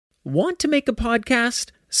Want to make a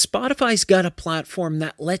podcast? Spotify's got a platform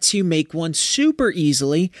that lets you make one super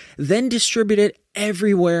easily, then distribute it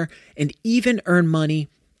everywhere and even earn money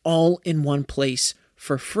all in one place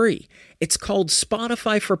for free. It's called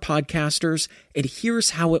Spotify for Podcasters, and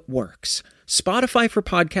here's how it works. Spotify for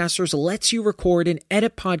Podcasters lets you record and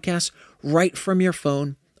edit podcasts right from your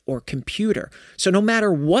phone or computer. So no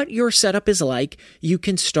matter what your setup is like, you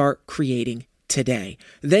can start creating today.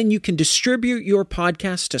 Then you can distribute your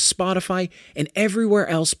podcast to Spotify and everywhere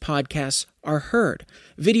else podcasts are heard.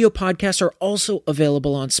 Video podcasts are also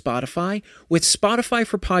available on Spotify. With Spotify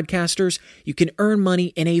for Podcasters, you can earn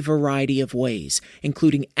money in a variety of ways,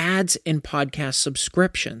 including ads and podcast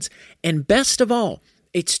subscriptions. And best of all,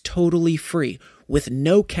 it's totally free with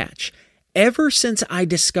no catch. Ever since I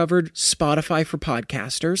discovered Spotify for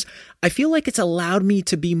Podcasters, I feel like it's allowed me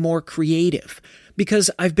to be more creative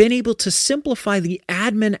because I've been able to simplify the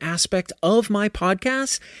admin aspect of my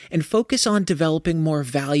podcast and focus on developing more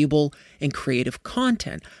valuable and creative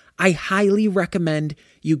content. I highly recommend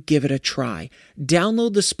you give it a try.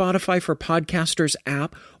 Download the Spotify for Podcasters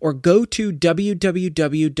app or go to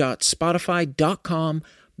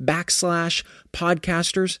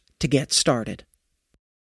www.spotify.com/podcasters to get started.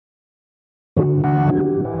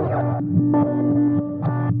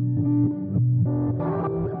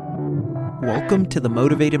 Welcome to The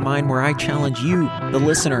Motivated Mind, where I challenge you, the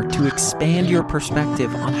listener, to expand your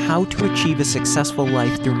perspective on how to achieve a successful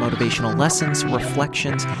life through motivational lessons,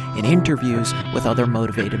 reflections, and interviews with other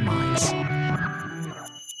motivated minds.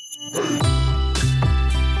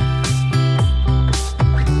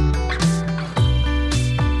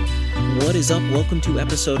 What is up? Welcome to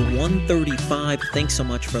episode 135. Thanks so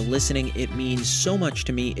much for listening. It means so much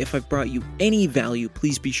to me. If I've brought you any value,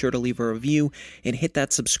 please be sure to leave a review and hit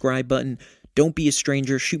that subscribe button. Don't be a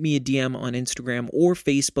stranger. Shoot me a DM on Instagram or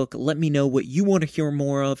Facebook. Let me know what you want to hear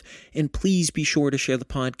more of. And please be sure to share the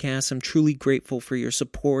podcast. I'm truly grateful for your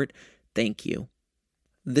support. Thank you.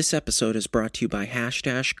 This episode is brought to you by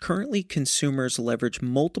Hashdash. Currently, consumers leverage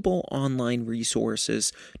multiple online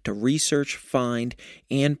resources to research, find,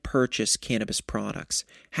 and purchase cannabis products.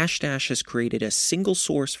 Hashdash has created a single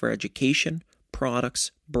source for education,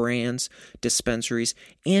 products, brands, dispensaries,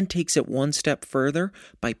 and takes it one step further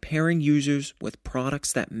by pairing users with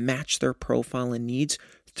products that match their profile and needs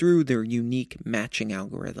through their unique matching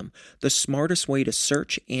algorithm, the smartest way to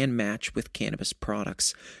search and match with cannabis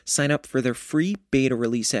products. Sign up for their free beta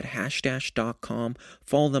release at hashdash.com.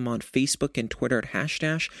 Follow them on Facebook and Twitter at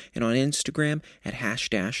Hashdash and on Instagram at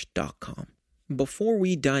hashdash.com. Before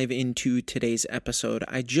we dive into today's episode,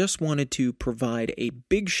 I just wanted to provide a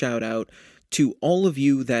big shout out to all of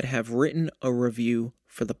you that have written a review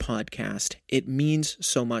for the podcast. It means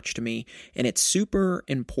so much to me, and it's super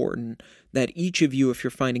important that each of you, if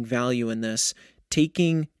you're finding value in this,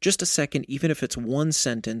 taking just a second, even if it's one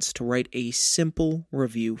sentence, to write a simple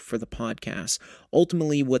review for the podcast.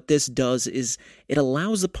 Ultimately, what this does is it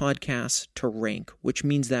allows the podcast to rank, which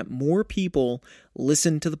means that more people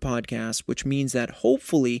listen to the podcast, which means that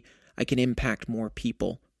hopefully I can impact more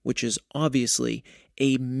people, which is obviously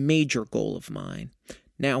a major goal of mine.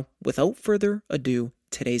 Now, without further ado,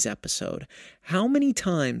 today's episode. How many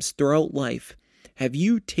times throughout life have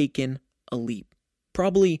you taken a leap?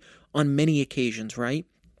 Probably on many occasions, right?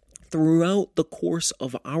 Throughout the course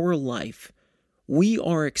of our life, we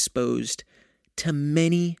are exposed to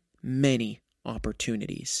many, many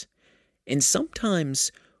opportunities. And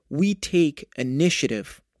sometimes we take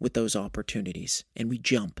initiative with those opportunities and we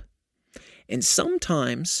jump. And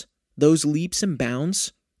sometimes those leaps and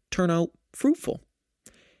bounds turn out fruitful.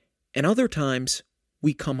 And other times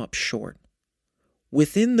we come up short.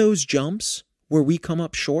 Within those jumps where we come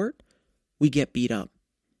up short, we get beat up.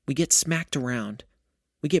 We get smacked around.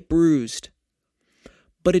 We get bruised.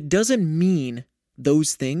 But it doesn't mean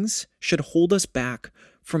those things should hold us back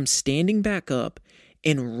from standing back up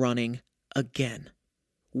and running again.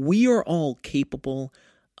 We are all capable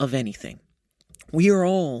of anything. We are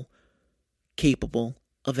all capable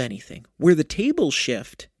of anything. Where the tables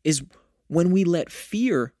shift is when we let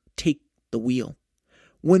fear take the wheel.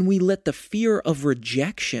 When we let the fear of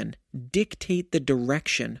rejection dictate the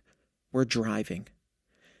direction we're driving.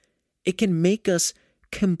 It can make us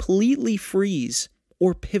completely freeze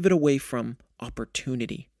or pivot away from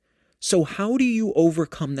opportunity. So how do you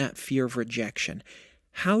overcome that fear of rejection?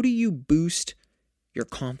 How do you boost your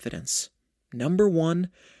confidence? Number one,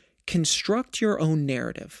 construct your own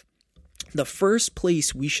narrative. The first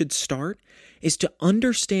place we should start is to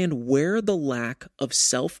understand where the lack of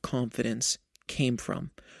self-confidence came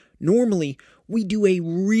from. Normally, we do a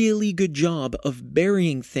really good job of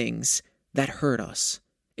burying things that hurt us.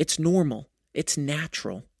 It's normal. It's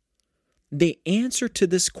natural. The answer to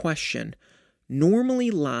this question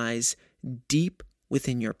normally lies deep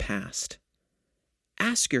within your past.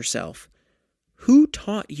 Ask yourself, who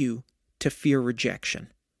taught you to fear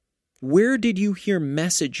rejection? Where did you hear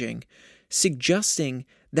messaging suggesting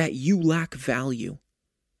that you lack value?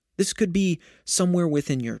 This could be somewhere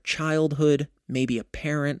within your childhood, maybe a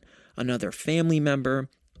parent, another family member,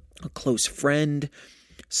 a close friend,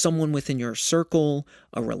 someone within your circle,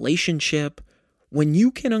 a relationship. When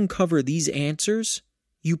you can uncover these answers,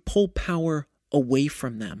 you pull power away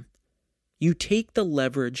from them. You take the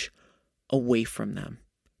leverage away from them.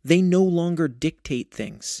 They no longer dictate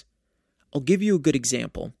things. I'll give you a good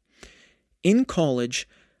example. In college,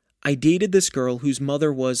 I dated this girl whose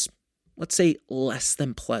mother was, let's say, less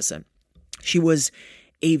than pleasant. She was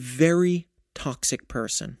a very toxic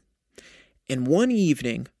person. And one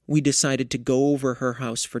evening, we decided to go over her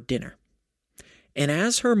house for dinner. And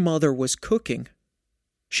as her mother was cooking,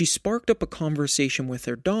 she sparked up a conversation with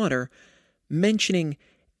her daughter, mentioning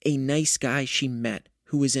a nice guy she met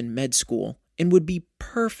who was in med school and would be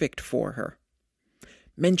perfect for her.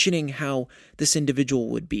 Mentioning how this individual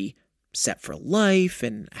would be set for life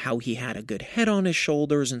and how he had a good head on his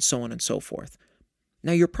shoulders and so on and so forth.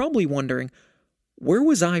 Now you're probably wondering, where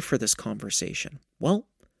was I for this conversation? Well,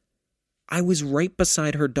 I was right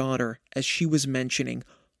beside her daughter as she was mentioning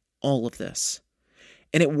all of this.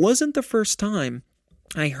 And it wasn't the first time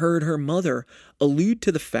I heard her mother allude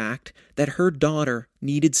to the fact that her daughter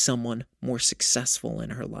needed someone more successful in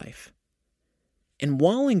her life. And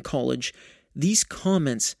while in college, these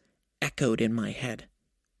comments echoed in my head,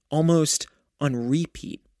 almost on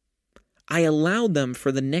repeat. I allowed them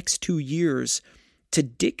for the next 2 years to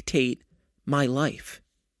dictate my life.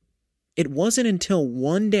 It wasn't until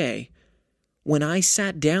one day when I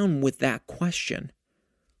sat down with that question,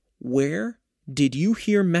 where did you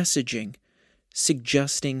hear messaging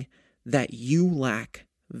suggesting that you lack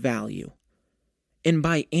value? And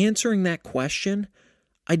by answering that question,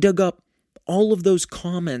 I dug up all of those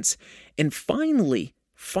comments and finally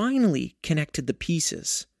connected the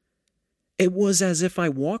pieces. It was as if I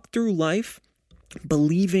walked through life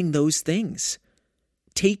believing those things,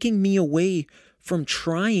 taking me away from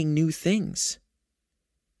trying new things,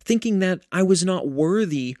 thinking that I was not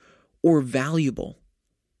worthy or valuable.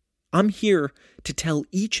 I'm here to tell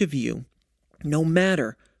each of you, no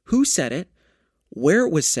matter who said it, where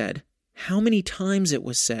it was said, how many times it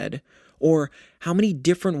was said, or how many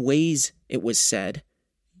different ways it was said,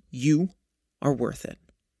 you are worth it.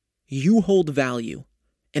 You hold value,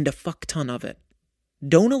 and a fuck ton of it.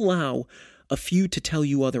 Don't allow a few to tell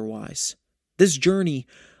you otherwise. This journey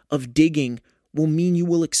of digging will mean you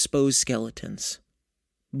will expose skeletons.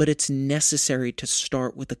 But it's necessary to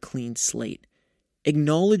start with a clean slate.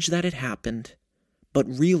 Acknowledge that it happened, but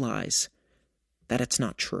realize that it's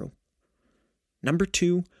not true. Number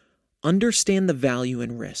 2, understand the value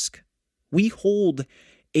and risk. We hold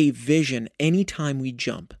a vision anytime we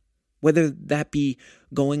jump, whether that be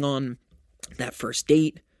going on that first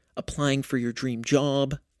date, applying for your dream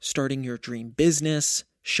job, starting your dream business,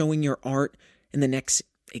 showing your art in the next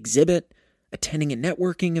exhibit, attending a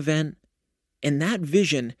networking event. And that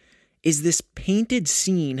vision is this painted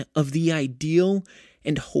scene of the ideal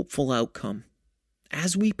and hopeful outcome.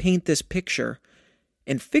 As we paint this picture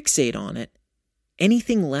and fixate on it,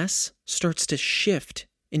 anything less starts to shift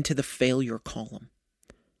into the failure column.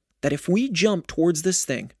 That if we jump towards this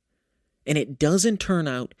thing and it doesn't turn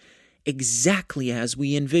out exactly as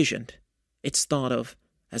we envisioned, it's thought of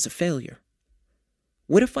as a failure.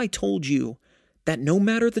 What if I told you that no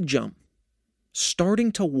matter the jump,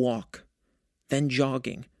 starting to walk, then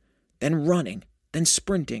jogging, then running, then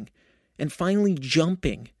sprinting, and finally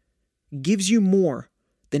jumping gives you more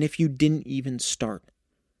than if you didn't even start?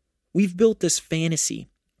 We've built this fantasy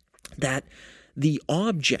that the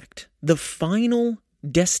object, the final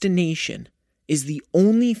destination, is the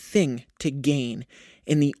only thing to gain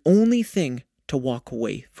and the only thing to walk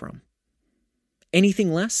away from.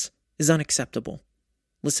 Anything less is unacceptable.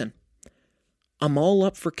 Listen, I'm all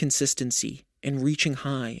up for consistency and reaching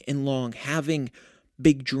high and long, having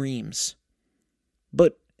big dreams.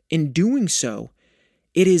 But in doing so,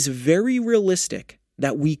 it is very realistic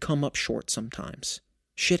that we come up short sometimes.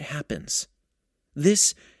 Shit happens.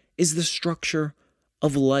 This is the structure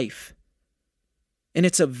of life. And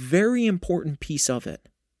it's a very important piece of it.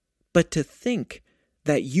 But to think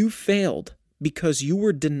that you failed because you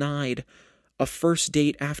were denied a first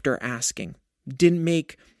date after asking, didn't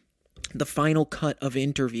make the final cut of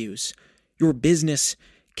interviews, your business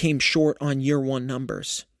came short on year 1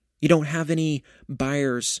 numbers, you don't have any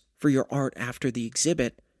buyers for your art after the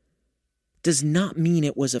exhibit, does not mean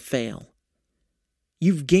it was a fail.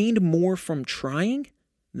 You've gained more from trying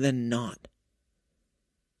than not.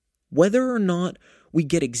 Whether or not we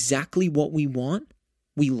get exactly what we want,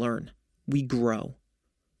 we learn, we grow.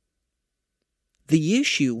 The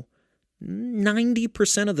issue,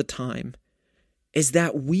 90% of the time, is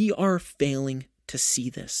that we are failing to see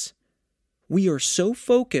this. We are so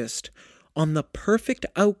focused on the perfect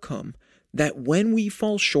outcome that when we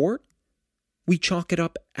fall short, we chalk it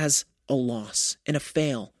up as a loss and a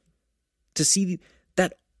fail, to see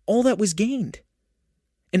that all that was gained.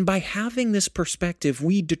 And by having this perspective,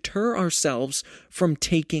 we deter ourselves from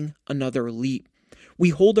taking another leap. We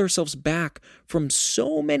hold ourselves back from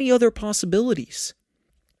so many other possibilities.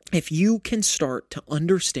 If you can start to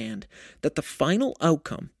understand that the final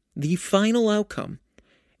outcome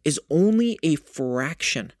is only a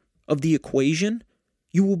fraction of the equation,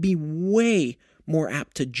 you will be way more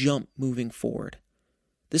apt to jump moving forward.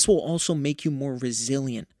 This will also make you more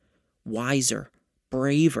resilient, wiser,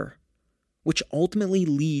 braver, which ultimately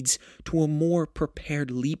leads to a more prepared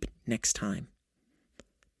leap next time.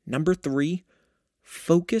 Number 3,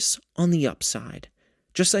 focus on the upside.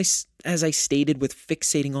 Just as I stated with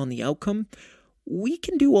fixating on the outcome, we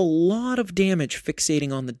can do a lot of damage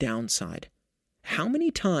fixating on the downside. How many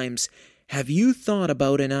times have you thought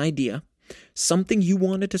about an idea, something you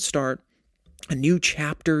wanted to start, a new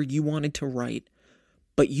chapter you wanted to write,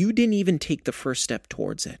 but you didn't even take the first step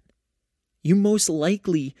towards it? You most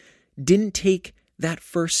likely didn't take that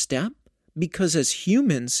first step because as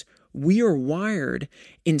humans, we are wired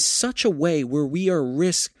in such a way where we are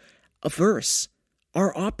risk averse.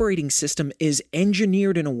 Our operating system is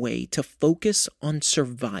engineered in a way to focus on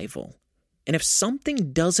survival. And if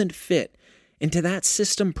something doesn't fit into that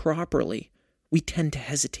system properly, we tend to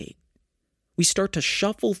hesitate. We start to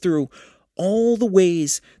shuffle through all the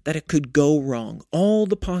ways that it could go wrong, all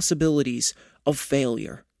the possibilities of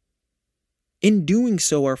failure. In doing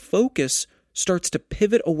so, our focus starts to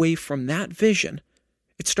pivot away from that vision.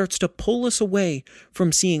 It starts to pull us away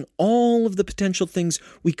from seeing all of the potential things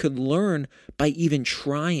we could learn by even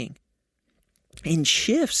trying, and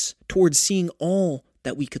shifts towards seeing all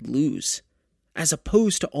that we could lose, as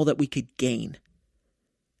opposed to all that we could gain.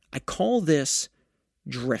 I call this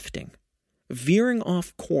drifting, veering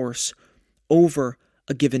off course over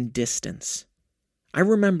a given distance. I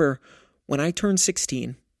remember when I turned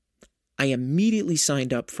 16, I immediately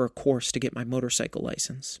signed up for a course to get my motorcycle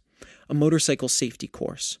license, a motorcycle safety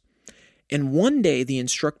course. And one day the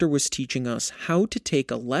instructor was teaching us how to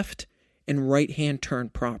take a left and right-hand turn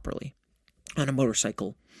properly on a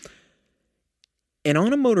motorcycle. And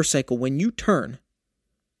on a motorcycle, when you turn,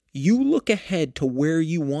 you look ahead to where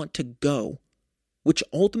you want to go, which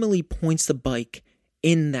ultimately points the bike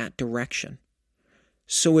in that direction.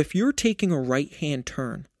 So if you're taking a right-hand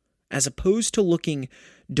turn, as opposed to looking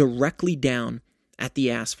directly down at the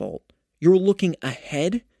asphalt, you're looking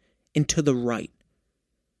ahead and to the right.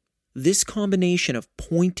 This combination of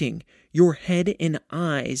pointing your head and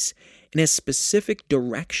eyes in a specific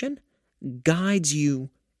direction guides you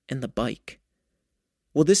and the bike.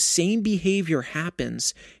 Well, this same behavior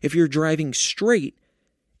happens if you're driving straight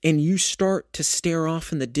and you start to stare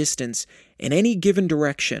off in the distance in any given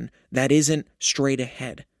direction that isn't straight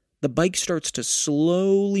ahead. The bike starts to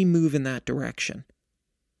slowly move in that direction.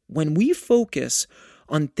 When we focus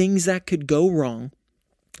on things that could go wrong,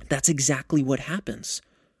 that's exactly what happens.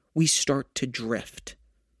 We start to drift.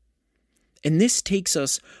 And this takes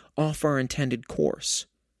us off our intended course.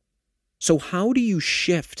 So how do you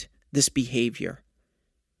shift this behavior?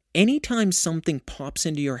 Anytime something pops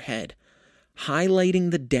into your head,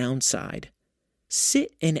 highlighting the downside,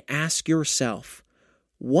 sit and ask yourself,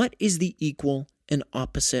 what is the equal and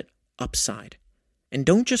opposite upside? And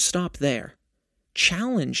don't just stop there.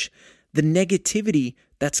 Challenge the negativity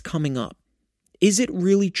that's coming up. Is it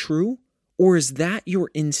really true, or is that your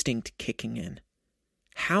instinct kicking in?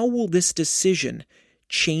 How will this decision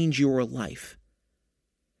change your life?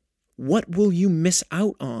 What will you miss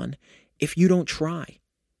out on if you don't try?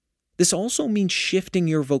 This also means shifting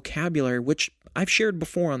your vocabulary, which I've shared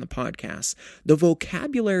before on the podcast, the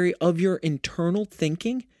vocabulary of your internal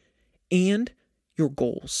thinking and your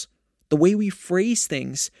goals. The way we phrase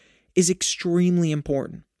things is extremely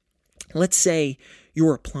important. Let's say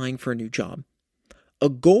you're applying for a new job. A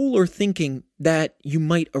goal or thinking that you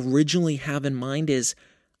might originally have in mind is,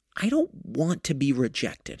 I don't want to be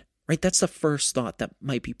rejected, right? That's the first thought that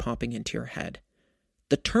might be popping into your head.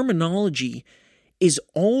 The terminology is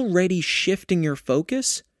already shifting your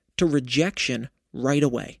focus to rejection right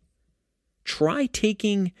away. Try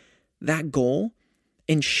taking that goal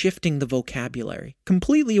and shifting the vocabulary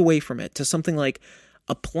completely away from it to something like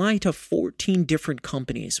apply to 14 different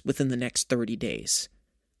companies within the next 30 days.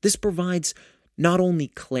 This provides not only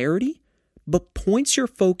clarity, but points your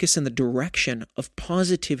focus in the direction of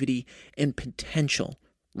positivity and potential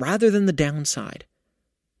rather than the downside.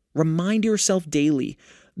 Remind yourself daily,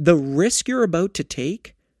 the risk you're about to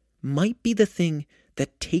take might be the thing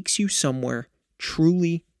that takes you somewhere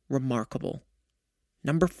truly remarkable.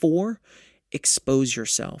 Number 4, expose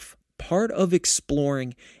yourself. Part of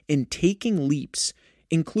exploring and taking leaps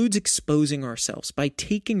includes exposing ourselves. By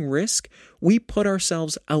taking risk, we put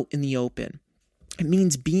ourselves out in the open. It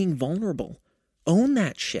means being vulnerable. Own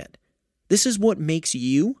that shit. This is what makes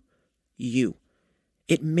you, you.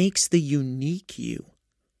 It makes the unique you.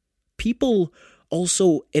 People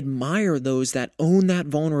also admire those that own that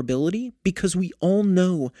vulnerability because we all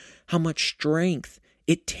know how much strength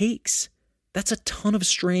it takes. That's a ton of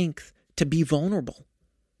strength to be vulnerable.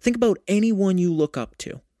 Think about anyone you look up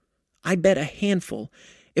to. I bet a handful,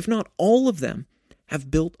 if not all of them,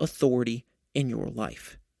 have built authority in your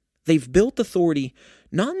life. They've built authority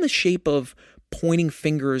not in the shape of pointing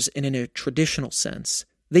fingers in a traditional sense.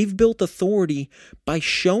 They've built authority by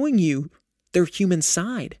showing you their human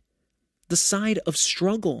side, the side of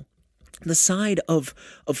struggle, the side of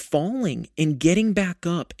falling and getting back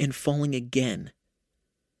up and falling again.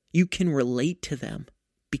 You can relate to them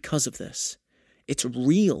because of this. It's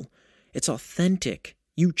real. It's authentic.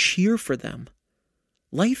 You cheer for them.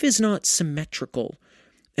 Life is not symmetrical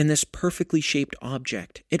in this perfectly shaped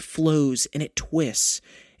object. It flows and it twists.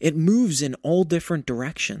 It moves in all different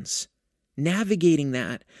directions. Navigating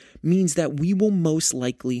that means that we will most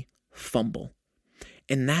likely fumble.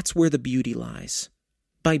 And that's where the beauty lies.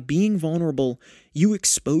 By being vulnerable, you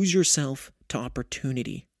expose yourself to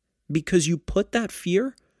opportunity because you put that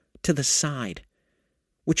fear to the side,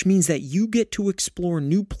 which means that you get to explore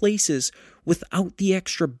new places without the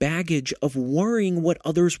extra baggage of worrying what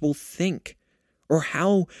others will think or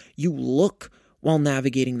how you look while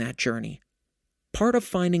navigating that journey. Part of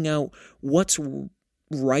finding out what's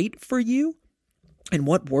right for you and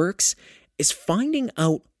what works is finding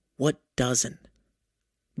out what doesn't.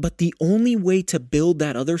 But the only way to build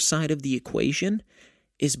that other side of the equation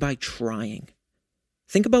is by trying.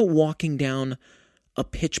 Think about walking down a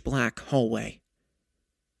pitch black hallway.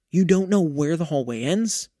 You don't know where the hallway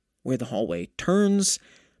ends, where the hallway turns,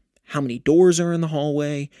 how many doors are in the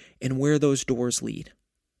hallway, and where those doors lead.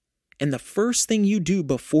 And the first thing you do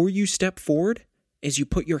before you step forward is you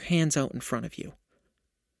put your hands out in front of you,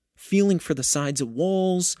 feeling for the sides of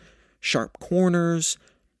walls, sharp corners,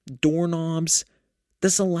 doorknobs.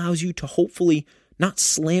 This allows you to hopefully not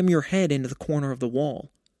slam your head into the corner of the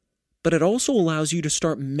wall, but it also allows you to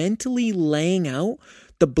start mentally laying out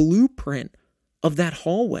the blueprint of that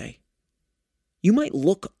hallway. You might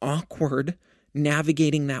look awkward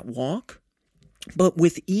navigating that walk, but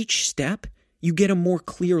with each step, you get a more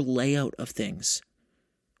clear layout of things,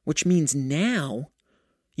 which means now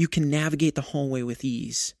you can navigate the hallway with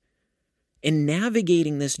ease. And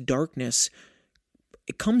navigating this darkness,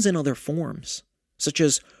 it comes in other forms, such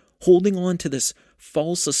as holding on to this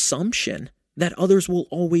false assumption that others will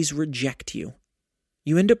always reject you.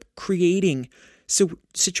 You end up creating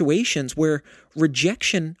situations where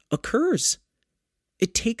rejection occurs.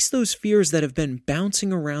 It takes those fears that have been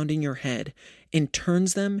bouncing around in your head and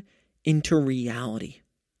turns them into reality,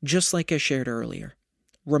 just like I shared earlier.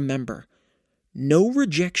 Remember, no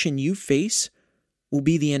rejection you face will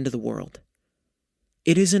be the end of the world.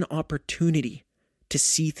 It is an opportunity to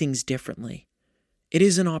see things differently. It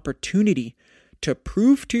is an opportunity to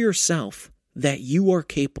prove to yourself that you are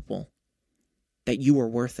capable, that you are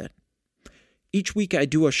worth it. Each week I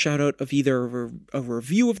do a shout out of either a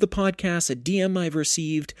review of the podcast, a DM I've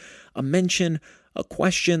received, a mention, a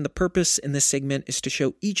question. The purpose in this segment is to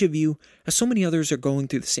show each of you, as so many others are going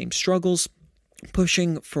through the same struggles,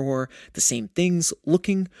 pushing for the same things,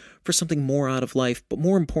 looking for something more out of life, but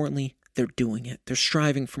more importantly, they're doing it. They're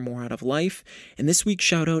striving for more out of life. And this week's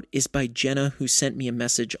shout out is by Jenna, who sent me a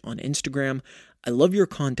message on Instagram. I love your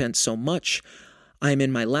content so much. I am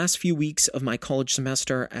in my last few weeks of my college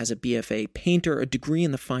semester as a BFA painter, a degree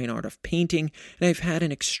in the fine art of painting, and I've had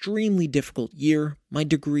an extremely difficult year. My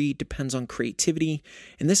degree depends on creativity,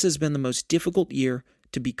 and this has been the most difficult year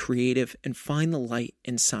to be creative and find the light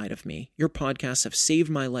inside of me. Your podcasts have saved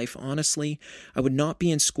my life, honestly. I would not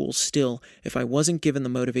be in school still if I wasn't given the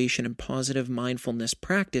motivation and positive mindfulness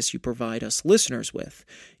practice you provide us listeners with.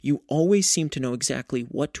 You always seem to know exactly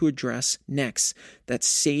what to address next that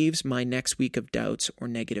saves my next week of doubts or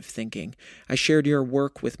negative thinking. I shared your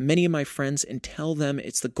work with many of my friends and tell them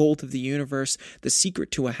it's the gold of the universe, the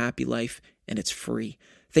secret to a happy life, and it's free.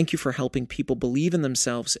 Thank you for helping people believe in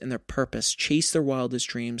themselves and their purpose, chase their wildest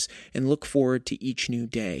dreams, and look forward to each new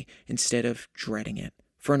day instead of dreading it.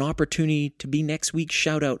 for an opportunity to be next week's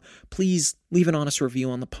shout out, please leave an honest review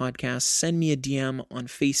on the podcast. Send me a DM on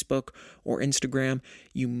Facebook or Instagram.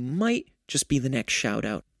 You might just be the next shout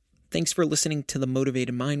out. Thanks for listening to The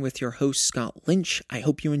Motivated Mind with your host, Scott Lynch. I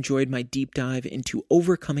hope you enjoyed my deep dive into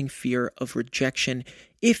overcoming fear of rejection.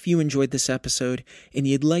 If you enjoyed this episode and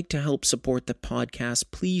you'd like to help support the podcast,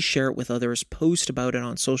 please share it with others, post about it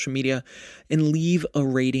on social media, and leave a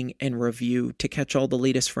rating and review. To catch all the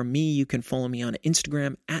latest from me, you can follow me on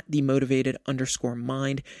Instagram at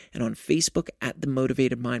 @themotivated_mind and on Facebook at The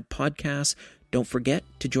Motivated Mind Podcast. Don't forget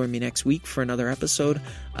to join me next week for another episode.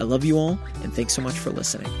 I love you all, and thanks so much for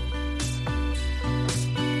listening.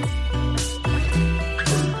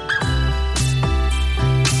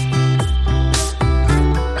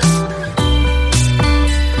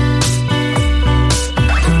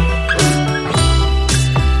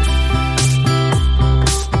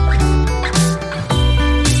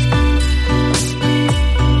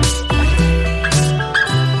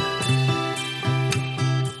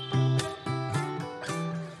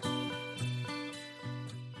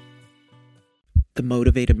 The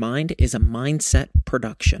Motivated Mind is a mindset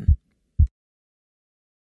production.